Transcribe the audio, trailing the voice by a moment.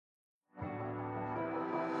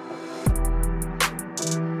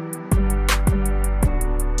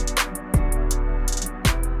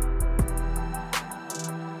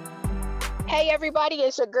Hey everybody,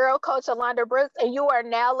 it's your girl, Coach Alonda Brooks, and you are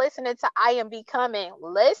now listening to I Am Becoming.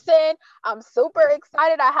 Listen, I'm super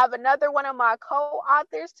excited. I have another one of my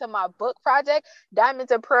co-authors to my book project,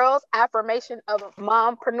 Diamonds and Pearls, Affirmation of a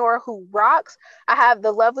Mompreneur Who Rocks. I have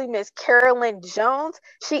the lovely Miss Carolyn Jones.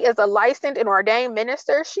 She is a licensed and ordained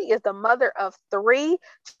minister. She is the mother of three,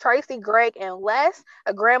 Tracy, Greg, and Les,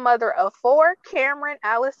 a grandmother of four, Cameron,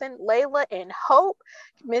 Allison, Layla, and Hope.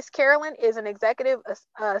 Miss Carolyn is an executive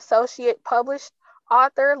associate published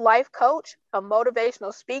author, life coach, a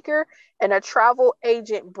motivational speaker, and a travel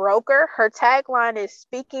agent broker. Her tagline is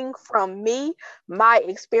speaking from me, my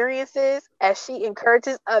experiences, as she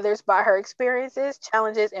encourages others by her experiences,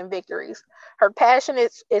 challenges, and victories. Her passion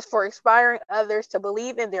is for inspiring others to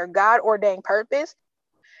believe in their God ordained purpose.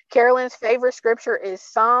 Carolyn's favorite scripture is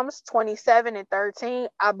Psalms 27 and 13.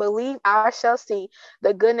 I believe I shall see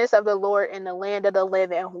the goodness of the Lord in the land of the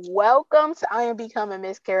living. Welcome to I Am Becoming,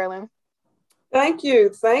 Miss Carolyn. Thank you.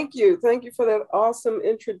 Thank you. Thank you for that awesome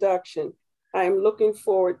introduction. I'm looking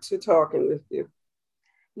forward to talking with you.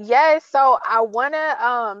 Yes, so I want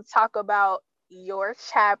to talk about your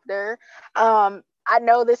chapter. I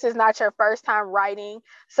know this is not your first time writing.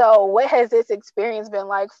 So what has this experience been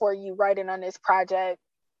like for you writing on this project?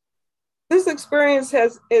 This experience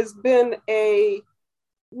has been a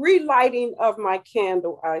relighting of my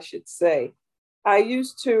candle, I should say. I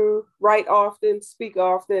used to write often, speak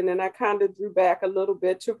often, and I kind of drew back a little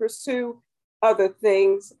bit to pursue other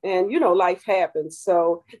things. And, life happens.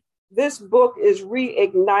 So this book is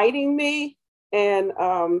reigniting me and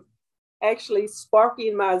actually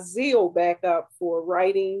sparking my zeal back up for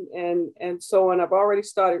writing and so on. I've already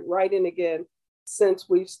started writing again since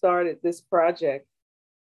we've started this project.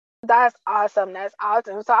 That's awesome. That's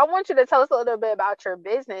awesome. So I want you to tell us a little bit about your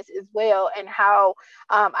business as well and how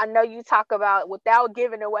I know you talk about without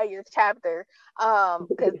giving away your chapter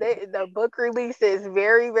because the book release is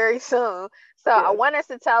very, very soon. So Yes. I want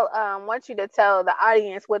you to tell the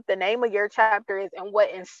audience what the name of your chapter is and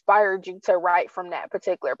what inspired you to write from that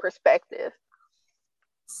particular perspective.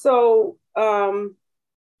 So I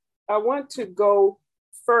want to go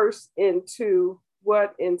first into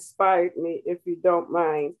what inspired me, if you don't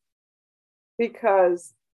mind.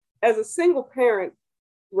 Because as a single parent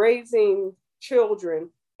raising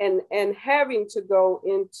children and having to go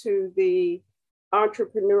into the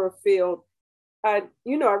entrepreneur field, I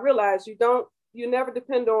realized you never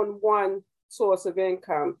depend on one source of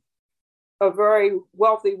income. A very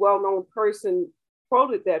wealthy, well-known person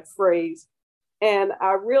quoted that phrase. And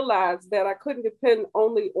I realized that I couldn't depend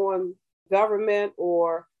only on government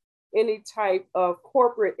or any type of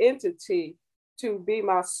corporate entity to be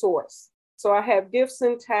my source. So I have gifts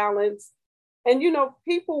and talents, and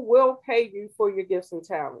people will pay you for your gifts and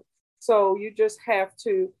talents. So you just have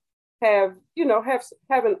to have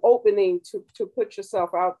an opening to put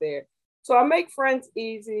yourself out there. So I make friends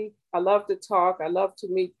easy. I love to talk. I love to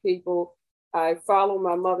meet people. I follow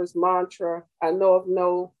my mother's mantra. I know of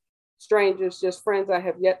no strangers, just friends I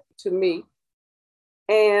have yet to meet.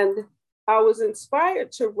 And I was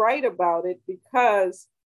inspired to write about it because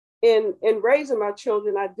in raising my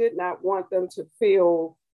children, I did not want them to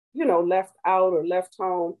feel, left out or left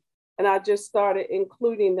home. And I just started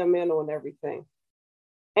including them in on everything.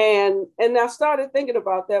 And I started thinking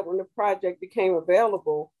about that when the project became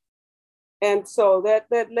available. And so that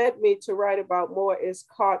led me to write about More is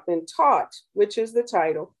Caught Than Taught, which is the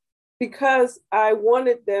title, because I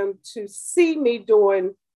wanted them to see me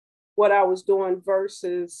doing what I was doing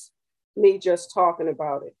versus me just talking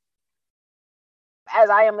about it. As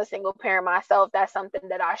I am a single parent myself, that's something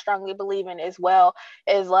that I strongly believe in as well,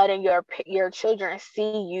 is letting your children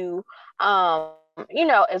see you, well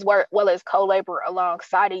as co-labor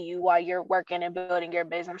alongside of you while you're working and building your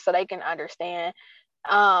business, so they can understand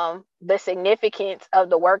the significance of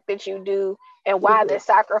the work that you do and why the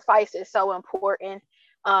sacrifice is so important,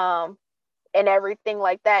 and everything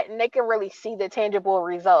like that, and they can really see the tangible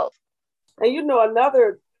results. And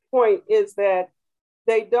another point is that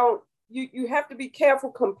they don't. You have to be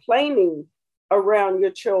careful complaining around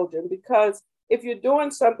your children, because if you're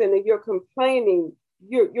doing something and you're complaining,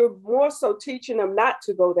 you're more so teaching them not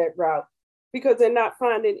to go that route because they're not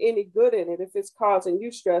finding any good in it if it's causing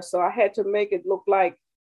you stress. So I had to make it look like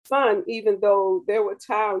fun, even though there were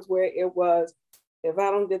times where it was, if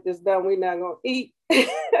I don't get this done, we're not going to eat.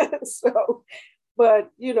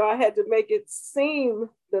 But I had to make it seem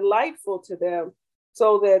delightful to them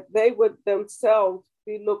so that they would themselves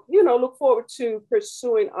look forward to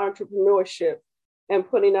pursuing entrepreneurship and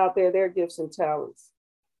putting out there their gifts and talents.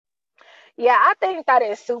 Yeah, I think that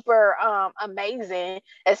is super amazing.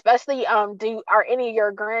 Especially are any of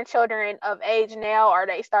your grandchildren of age now? Are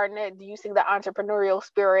they starting to do you see the entrepreneurial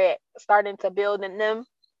spirit starting to build in them?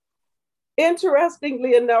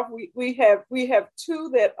 Interestingly enough, we have two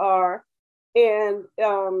that are, and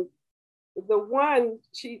the one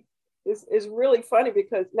she is really funny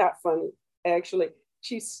because not funny actually.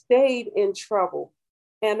 She stayed in trouble,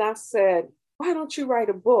 and I said, "Why don't you write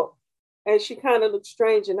a book?" And she kind of looked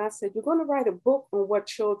strange, and I said, "You're going to write a book on what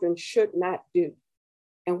children should not do,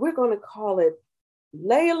 and we're going to call it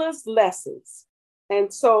Layla's Lessons."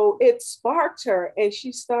 And so it sparked her, and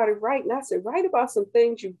she started writing. I said, "Write about some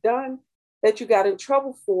things you've done that you got in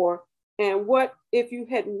trouble for, and what if you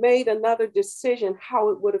had made another decision, how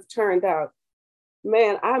it would have turned out."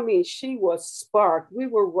 Man, I mean, she was sparked. We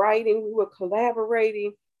were writing, we were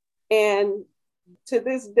collaborating, and to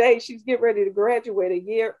this day, she's getting ready to graduate a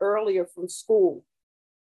year earlier from school.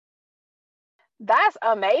 That's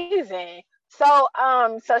amazing. So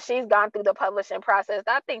she's gone through the publishing process.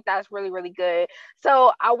 I think that's really, really good.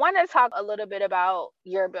 So I want to talk a little bit about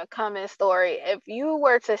your becoming story. If you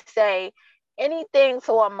were to say anything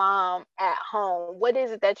to a mom at home, what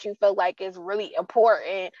is it that you feel like is really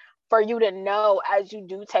important for you to know as you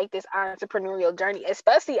do take this entrepreneurial journey,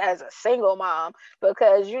 especially as a single mom?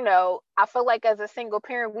 Because, I feel like as a single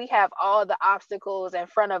parent, we have all the obstacles in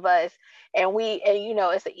front of us, and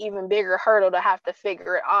it's an even bigger hurdle to have to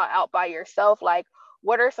figure it all out by yourself. Like,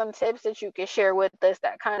 what are some tips that you can share with us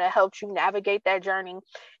that kind of helped you navigate that journey?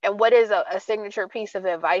 And what is a signature piece of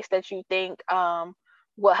advice that you think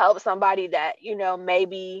will help somebody that,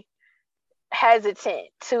 maybe hesitant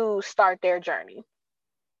to start their journey?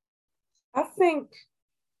 I think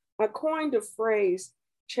I coined a phrase: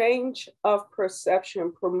 change of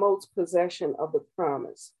perception promotes possession of the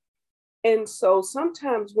promise. And so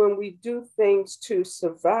sometimes when we do things to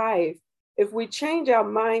survive, if we change our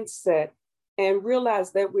mindset and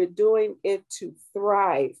realize that we're doing it to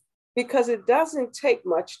thrive, because it doesn't take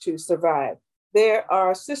much to survive. There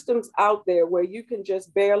are systems out there where you can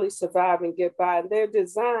just barely survive and get by, and they're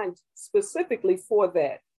designed specifically for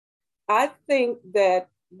that. I think that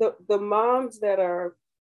the moms that are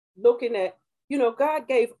looking at, God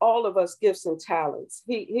gave all of us gifts and talents.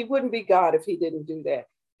 He wouldn't be God if he didn't do that.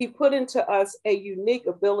 He put into us a unique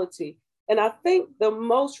ability. And I think the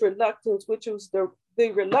most reluctance, which was the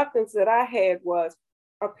reluctance that I had, was,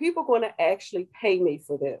 are people going to actually pay me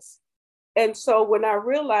for this? And so when I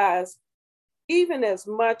realized, even as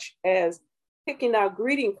much as picking out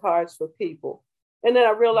greeting cards for people, and then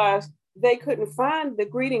I realized they couldn't find the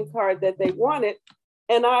greeting card that they wanted,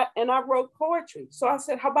 and I wrote poetry. So I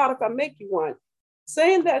said, how about if I make you one?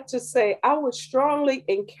 Saying that to say, I would strongly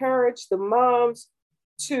encourage the moms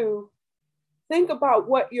to think about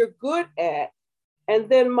what you're good at and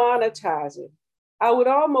then monetize it. I would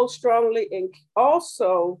also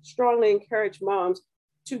strongly encourage moms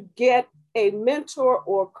to get a mentor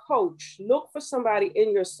or coach. Look for somebody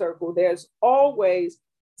in your circle. There's always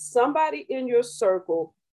somebody in your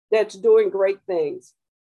circle that's doing great things,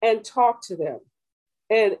 and talk to them.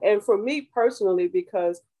 And for me personally,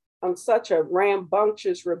 because I'm such a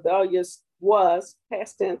rambunctious, rebellious,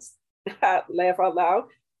 past tense, I laugh out loud,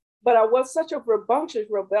 but I was such a rambunctious,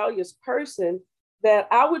 rebellious person that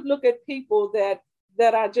I would look at people that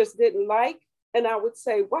I just didn't like, and I would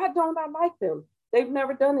say, why don't I like them? They've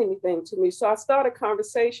never done anything to me. So I started a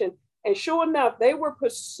conversation, and sure enough, they were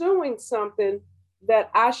pursuing something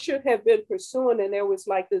that I should have been pursuing, and there was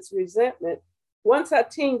like this resentment. Once I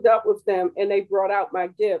teamed up with them and they brought out my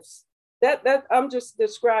gifts, that I'm just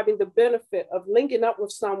describing the benefit of linking up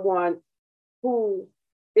with someone who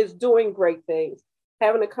is doing great things.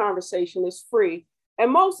 Having a conversation is free.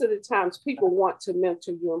 And most of the times people want to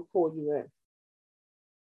mentor you and pull you in.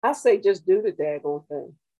 I say just do the daggone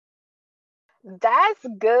thing. That's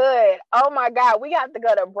good. Oh my God, we have to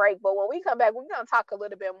go to break, but when we come back, we're gonna talk a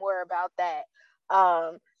little bit more about that.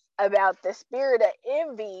 About the spirit of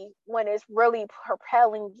envy when it's really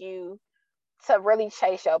propelling you to really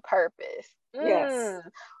chase your purpose. Yes.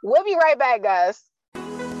 We'll be right back, guys.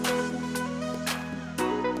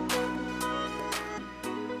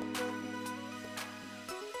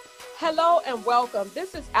 Hello and welcome.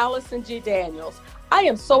 This is Allison G. Daniels. I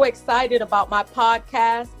am so excited about my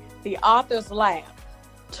podcast, The Author's Lab.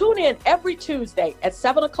 Tune in every Tuesday at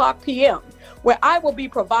 7 o'clock p.m., where I will be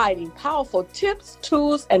providing powerful tips,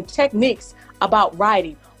 tools, and techniques about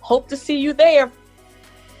writing. Hope to see you there.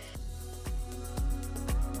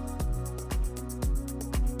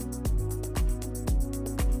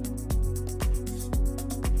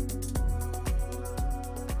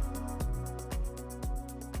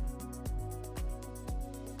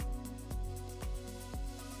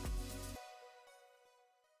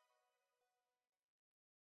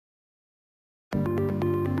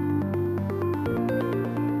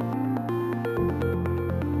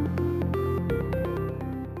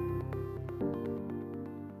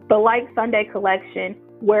 the Like Sunday collection,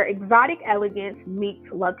 where exotic elegance meets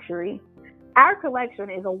luxury. Our collection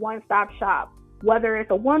is a one-stop shop, whether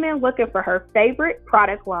it's a woman looking for her favorite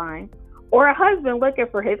product line or a husband looking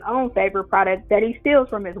for his own favorite product that he steals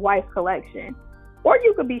from his wife's collection. Or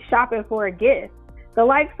you could be shopping for a gift. The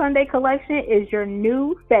Like Sunday collection is your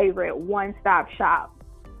new favorite one-stop shop.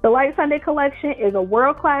 The Like Sunday collection is a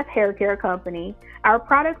world-class hair care company. Our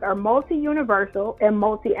products are multi-universal and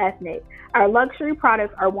multi-ethnic. Our luxury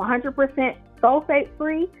products are 100%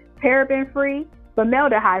 sulfate-free, paraben-free,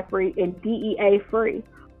 formaldehyde-free, and DEA-free.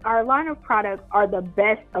 Our line of products are the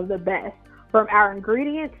best of the best, from our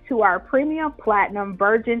ingredients to our premium platinum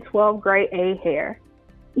virgin 12 grade A hair.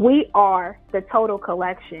 We are the Total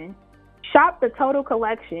Collection. Shop the Total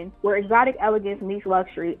Collection, where exotic elegance meets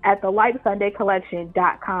luxury, at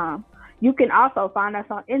thelikesundaycollection.com. You can also find us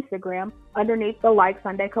on Instagram underneath the Like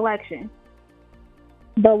Sunday Collection.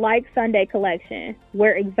 The Like Sunday Collection,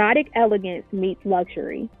 where exotic elegance meets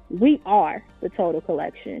luxury. We are the Total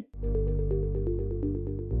Collection.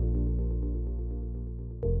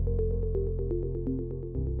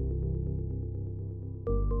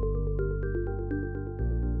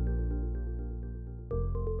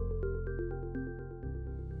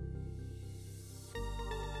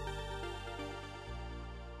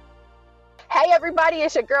 Hey everybody,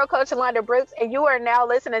 it's your girl Coach Alonda Brooks, and you are now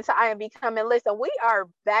listening to I Am Becoming. Listen, we are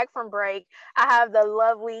back from break. I have the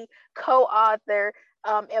lovely co-author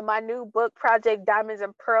in my new book project, Diamonds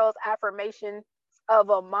and Pearls, Affirmations of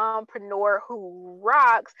a Mompreneur Who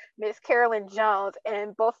Rocks, Miss Carolyn Jones.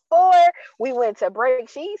 And before we went to break,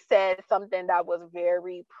 she said something that was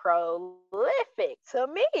very prolific to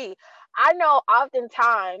me. I know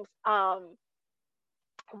oftentimes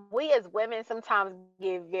we as women sometimes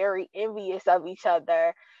get very envious of each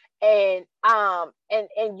other, and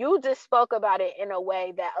you just spoke about it in a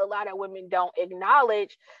way that a lot of women don't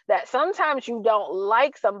acknowledge, that sometimes you don't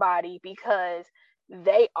like somebody because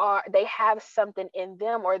they have something in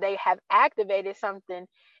them, or they have activated something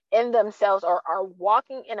in themselves, or are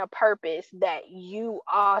walking in a purpose that you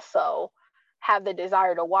also have the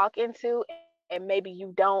desire to walk into, and maybe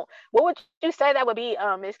you don't. What would you say that would be,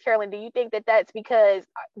 Miss Carolyn? Do you think that that's because,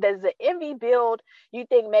 does the envy build, you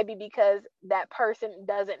think maybe because that person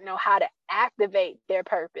doesn't know how to activate their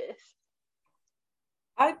purpose?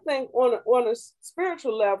 I think on a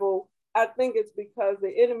spiritual level, I think it's because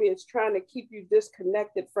the enemy is trying to keep you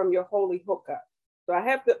disconnected from your holy hookup. So I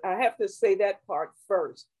have to say that part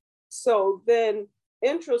first. So then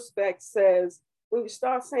introspect says, when you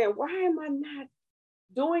start saying, why am I not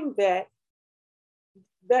doing that?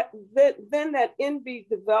 Then that envy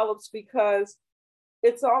develops, because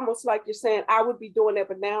it's almost like you're saying, I would be doing that,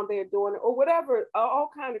 but now they're doing it, or whatever. All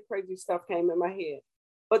kind of crazy stuff came in my head.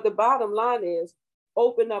 But the bottom line is,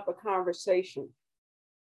 open up a conversation,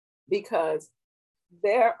 because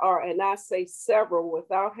there are, and I say several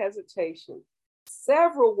without hesitation,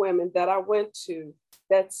 several women that I went to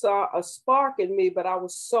that saw a spark in me, but I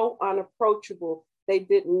was so unapproachable, they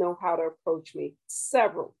didn't know how to approach me.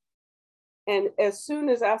 Several. And as soon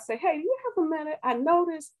as I say, hey, you have a minute, I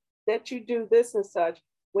noticed that you do this and such.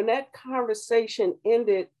 When that conversation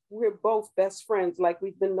ended, we're both best friends, like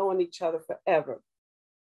we've been knowing each other forever.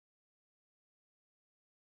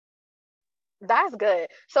 That's good.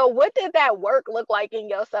 So what did that work look like in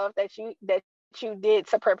yourself that you did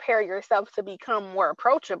to prepare yourself to become more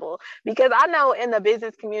approachable? Because I know in the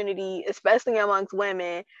business community, especially amongst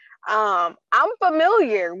women, I'm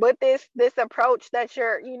familiar with this approach that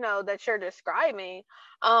you're describing.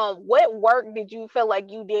 What work did you feel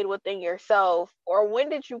like you did within yourself, or when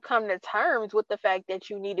did you come to terms with the fact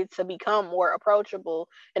that you needed to become more approachable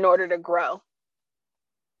in order to grow?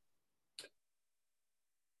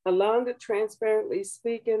 Alonda, transparently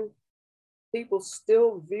speaking, people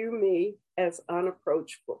still view me as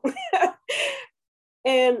unapproachable.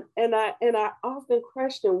 and I often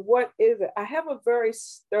question, what is it? I have a very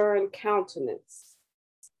stern countenance.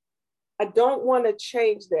 I don't want to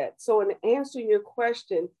change that. So in answering your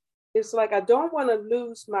question, it's like I don't want to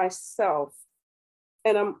lose myself.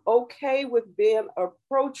 And I'm okay with being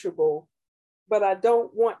approachable, but I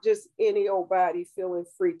don't want just any old body feeling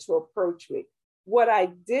free to approach me. What I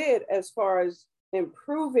did as far as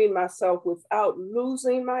improving myself without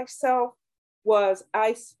losing myself was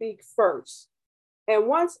I speak first. And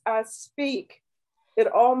once I speak, it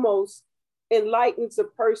almost enlightens a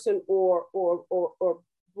person or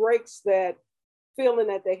breaks that feeling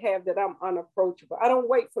that they have that I'm unapproachable. I don't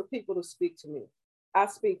wait for people to speak to me. I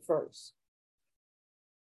speak first.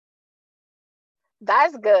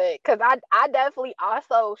 That's good, because I definitely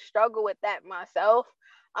also struggle with that myself.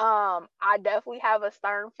 I definitely have a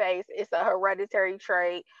stern face. It's a hereditary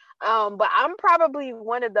trait. But I'm probably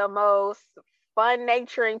one of the most fun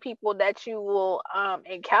naturing people that you will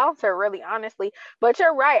encounter, really honestly. But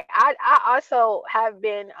you're right. I also have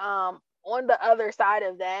been on the other side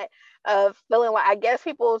of that, of feeling like, I guess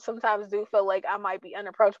people sometimes do feel like I might be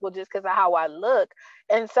unapproachable just because of how I look.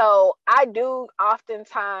 And so I do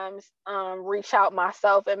oftentimes reach out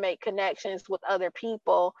myself and make connections with other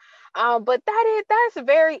people. But that's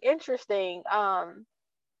very interesting.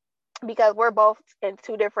 Because we're both in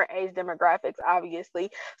two different age demographics, obviously.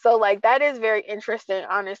 So like that is very interesting,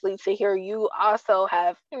 honestly, to hear you also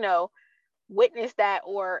have, witnessed that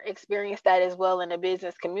or experienced that as well in the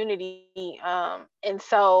business community. And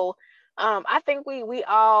so I think we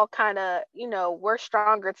all kind of, we're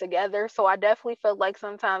stronger together. So I definitely feel like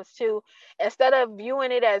sometimes too, instead of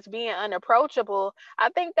viewing it as being unapproachable, I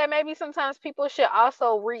think that maybe sometimes people should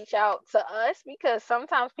also reach out to us, because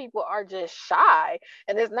sometimes people are just shy,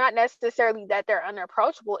 and it's not necessarily that they're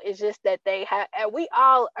unapproachable. It's just that they have, and we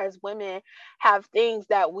all as women have things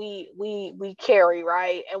that we carry,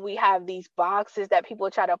 right? And we have these boxes that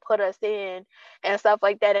people try to put us in and stuff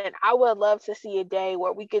like that. And I would love to see a day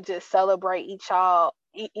where we could just celebrate each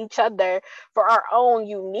other for our own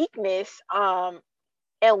uniqueness,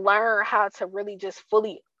 and learn how to really just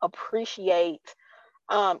fully appreciate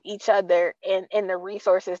each other and the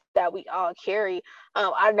resources that we all carry.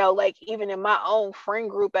 I know, like, even in my own friend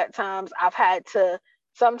group, at times I've had to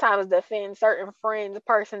sometimes defend certain friends'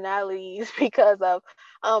 personalities because of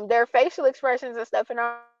their facial expressions and stuff. And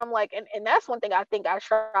I'm like, and that's one thing I think I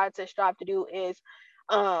try to strive to do is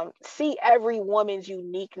see every woman's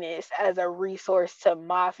uniqueness as a resource to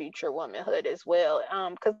my future womanhood as well.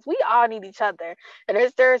 Because we all need each other,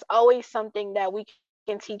 and there's always something that we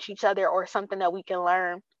can teach each other or something that we can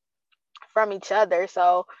learn from each other.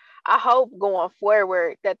 So I hope going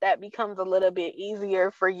forward that becomes a little bit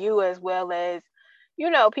easier for you, as well as,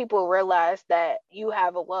 people realize that you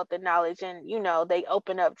have a wealth of knowledge, and, they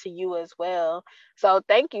open up to you as well. So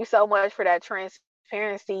thank you so much for that transparency.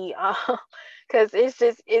 Because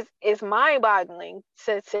it's mind boggling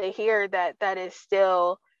to hear that is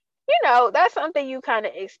still, that's something you kind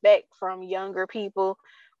of expect from younger people.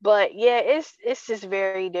 But yeah, it's just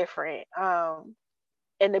very different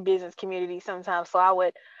in the business community sometimes. So I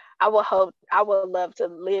would love to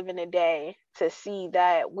live in a day to see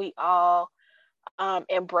that we all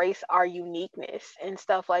embrace our uniqueness and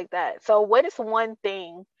stuff like that. So what is one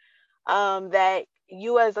thing that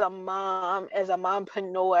you as a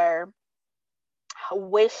mompreneur,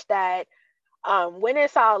 wish that when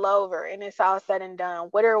it's all over and it's all said and done,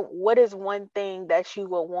 what is one thing that you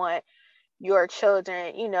would want your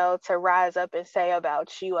children, to rise up and say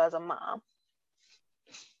about you as a mom?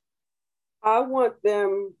 I want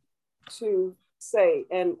them to say,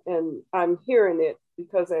 and I'm hearing it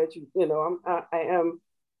because, as you know, I am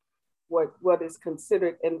what is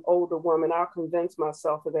considered an older woman. I'll convince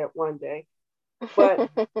myself of that one day. But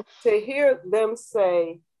to hear them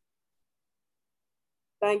say,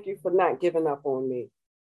 "Thank you for not giving up on me,"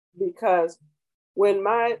 because when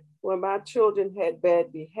my children had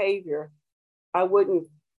bad behavior, I wouldn't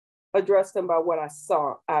address them by what I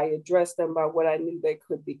saw. I addressed them by what I knew they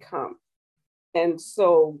could become. And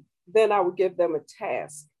so then I would give them a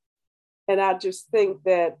task. And I just think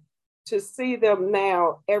that to see them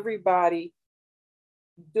now, everybody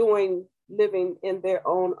living in their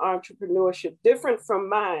own entrepreneurship, different from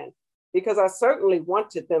mine, because I certainly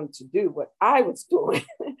wanted them to do what I was doing.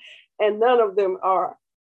 And none of them are.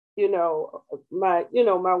 My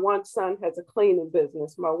one son has a cleaning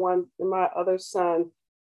business. My other son,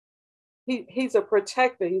 he's a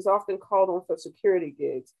protector. He's often called on for security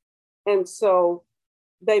gigs. And so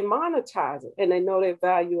they monetize it, and they know their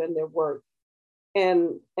value and their worth.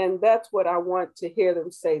 And that's what I want to hear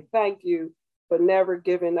them say. Thank you for never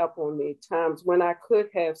giving up on me. Times when I could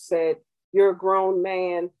have said, "You're a grown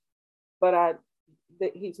man," but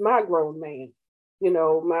he's my grown man.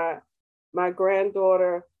 My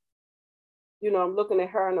granddaughter, I'm looking at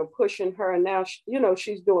her and I'm pushing her, and now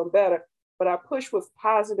she's doing better. But I push with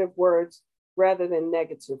positive words rather than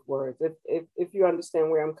negative words, if you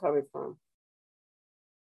understand where I'm coming from.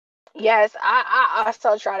 Yes, I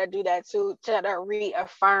also try to do that too, to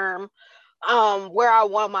reaffirm where I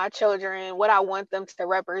want my children, what I want them to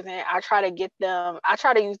represent. I try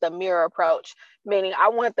to use the mirror approach, meaning I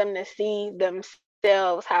want them to see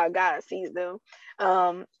themselves how God sees them.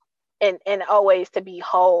 Um and always to be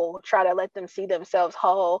whole, try to let them see themselves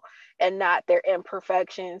whole and not their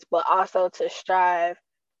imperfections, but also to strive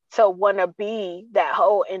to want to be that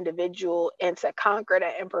whole individual and to conquer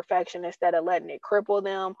that imperfection instead of letting it cripple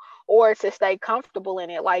them, or to stay comfortable in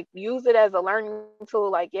it. Like, use it as a learning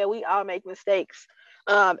tool. Like, yeah, we all make mistakes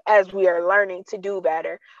as we are learning to do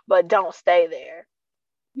better, but don't stay there.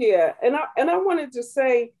 Yeah, and I wanted to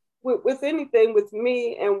say with anything with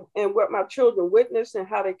me and what my children witness and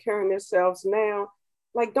how they're carrying themselves now,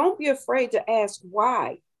 like, don't be afraid to ask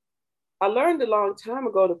why. I learned a long time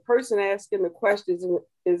ago the person asking the questions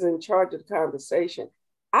is in charge of the conversation.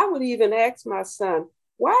 I would even ask my son,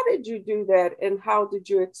 why did you do that and how did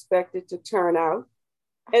you expect it to turn out?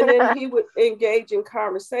 And then he would engage in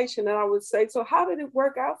conversation and I would say, so how did it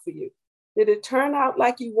work out for you? Did it turn out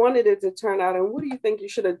like you wanted it to turn out? And what do you think you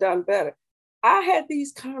should have done better? I had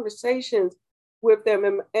these conversations with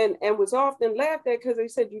them and was often laughed at because they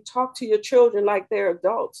said, you talk to your children like they're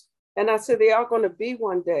adults. And I said, they are going to be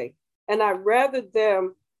one day. And I'd rather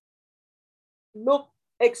them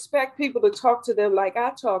expect people to talk to them like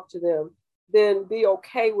I talk to them than be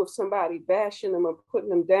okay with somebody bashing them or putting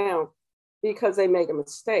them down because they make a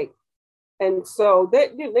mistake. And so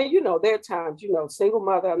that, there are times, single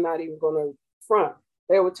mother, I'm not even going to front.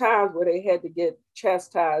 There were times where they had to get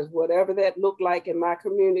chastised, whatever that looked like in my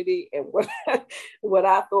community and what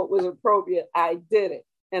I thought was appropriate, I did it.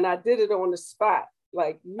 And I did it on the spot.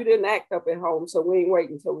 Like, you didn't act up at home, so we ain't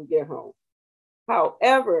waiting until we get home.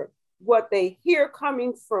 However, what they hear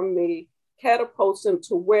coming from me catapults them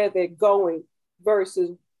to where they're going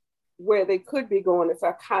versus where they could be going if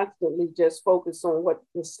I constantly just focus on what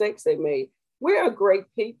mistakes they made. We're a great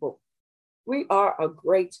people. We are a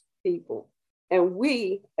great people. And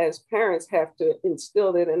we, as parents, have to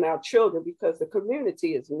instill it in our children because the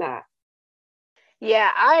community is not. Yeah,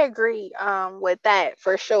 I agree with that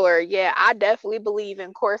for sure. Yeah, I definitely believe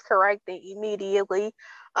in course correcting immediately,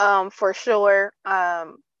 for sure.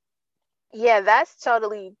 Yeah, that's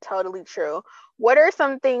totally, totally true. What are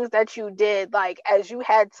some things that you did, like, as you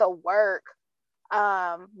had to work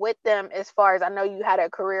with them, as far as I know you had a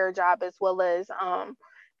career job as well as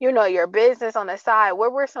your business on the side?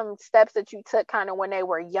 What were some steps that you took kind of when they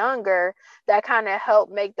were younger that kind of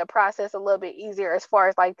helped make the process a little bit easier as far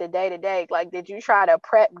as like the day to day? Like, did you try to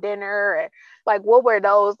prep dinner? And like, what were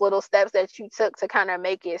those little steps that you took to kind of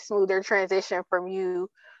make it smoother transition from you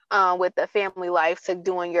with the family life to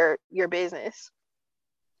doing your business?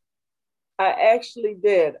 I actually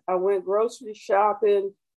did. I went grocery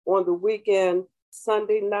shopping on the weekend.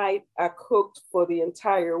 Sunday night, I cooked for the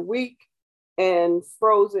entire week and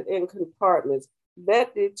froze it in compartments.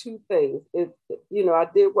 That did two things. I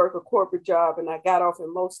did work a corporate job and I got off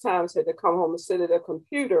and most times had to come home and sit at a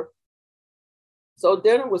computer. So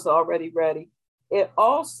dinner was already ready. It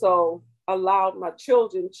also allowed my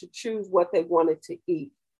children to choose what they wanted to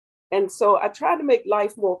eat. And so I tried to make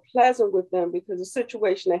life more pleasant with them because the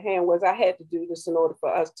situation at hand was I had to do this in order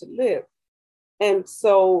for us to live. And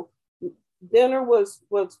so dinner was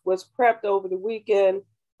prepped over the weekend.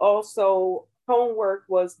 Also, homework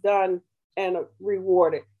was done and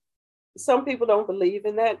rewarded. Some people don't believe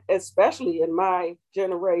in that, especially in my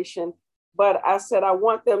generation. But I said, I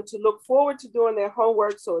want them to look forward to doing their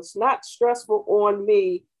homework so it's not stressful on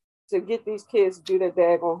me to get these kids to do their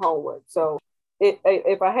daggone homework. So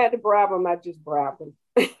if I had to bribe them, I'd just bribe them.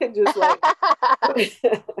 Just like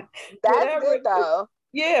That's good though.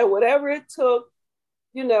 Yeah, whatever it took,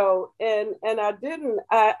 and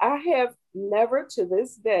I have never to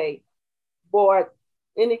this day bought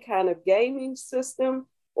any kind of gaming system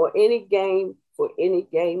or any game for any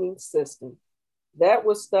gaming system. That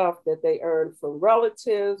was stuff that they earned from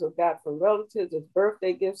relatives or got from relatives as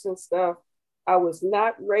birthday gifts and stuff. I was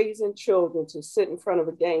not raising children to sit in front of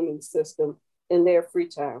a gaming system in their free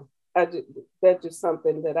time. That's just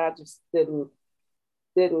something that I just didn't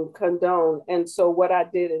condone. And so what I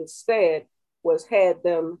did instead was had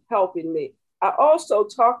them helping me. I also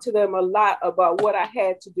talked to them a lot about what I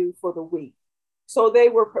had to do for the week. So they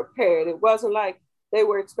were prepared. It wasn't like they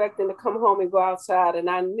were expecting to come home and go outside and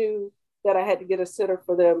I knew that I had to get a sitter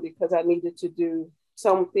for them because I needed to do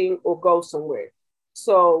something or go somewhere.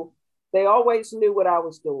 So they always knew what I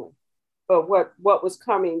was doing, but what was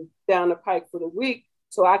coming down the pike for the week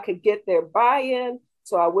so I could get their buy-in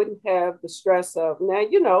so I wouldn't have the stress of,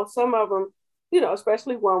 now, some of them,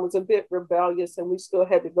 especially one was a bit rebellious and we still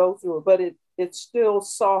had to go through it, but it still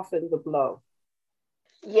softened the blow.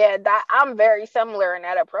 Yeah, that I'm very similar in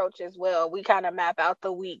that approach as well. We kind of map out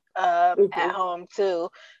the week at Mhm. home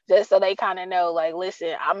too, just so they kind of know, like,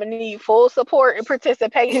 listen, I'm gonna need full support and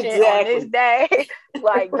participation on this Exactly. day.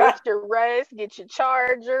 Like, get Right. your rest, get your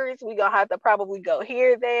chargers. We gonna have to probably go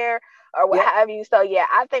here, there, or what Yep. have you. So yeah,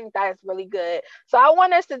 I think that's really good. So I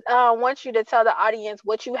want us to want you to tell the audience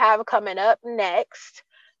what you have coming up next,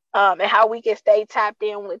 and how we can stay tapped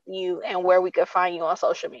in with you and where we can find you on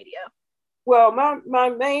social media. Well, my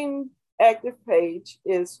main active page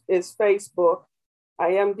is Facebook.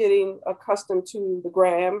 I am getting accustomed to the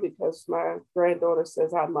gram because my granddaughter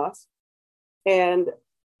says I must. And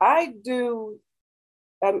I do,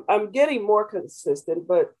 I'm getting more consistent,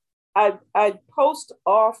 but I post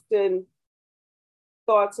often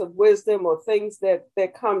thoughts of wisdom or things that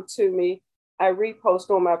come to me. I repost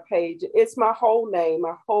on my page. It's my whole name,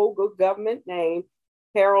 my whole good government name,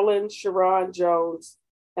 Carolyn Sharon Jones.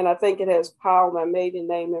 And I think it has Powell, my maiden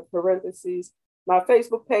name, in parentheses. My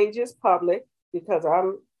Facebook page is public because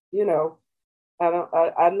I'm, you know,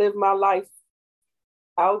 I live my life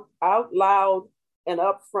out loud and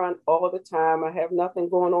upfront all the time. I have nothing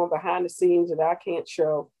going on behind the scenes that I can't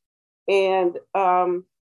show. And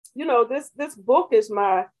this book is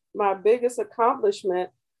my biggest accomplishment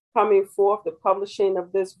coming forth. The publishing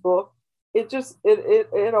of this book, it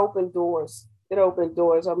opened doors. It opened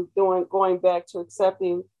doors. I'm going back to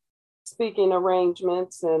accepting speaking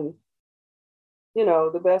arrangements, and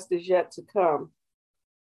the best is yet to come.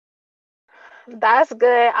 That's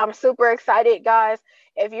good. I'm super excited, guys.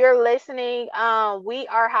 If you're listening, we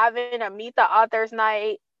are having a Meet the Authors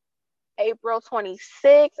night April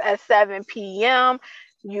 26th at 7 p.m.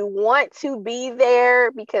 You want to be there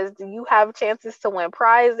because you have chances to win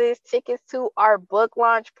prizes, tickets to our book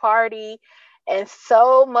launch party, and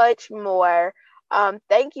so much more.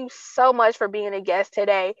 Thank you so much for being a guest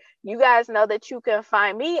today. You guys know that you can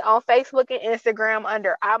find me on Facebook and Instagram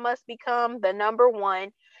under I Must Become the Number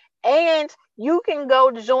One. And you can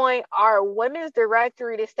go join our women's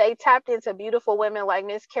directory to stay tapped into beautiful women like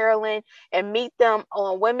Miss Carolyn and meet them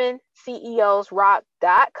on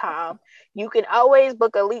womenceosrock.com. You can always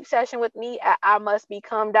book a leap session with me at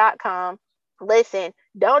imustbecome.com. Listen,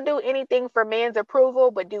 don't do anything for man's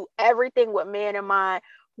approval, but do everything with man in mind.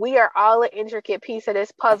 We are all an intricate piece of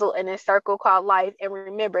this puzzle in this circle called life. And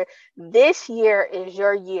remember, this year is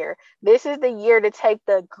your year. This is the year to take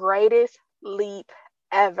the greatest leap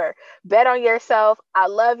ever. Bet on yourself. I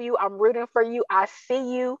love you. I'm rooting for you. I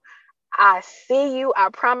see you. I see you. I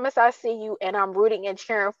promise I see you. And I'm rooting and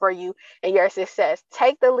cheering for you and your success.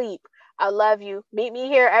 Take the leap. I love you. Meet me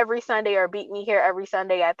here every Sunday or beat me here every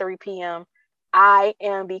Sunday at 3 p.m. I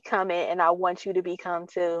am becoming, and I want you to become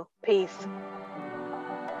too. Peace.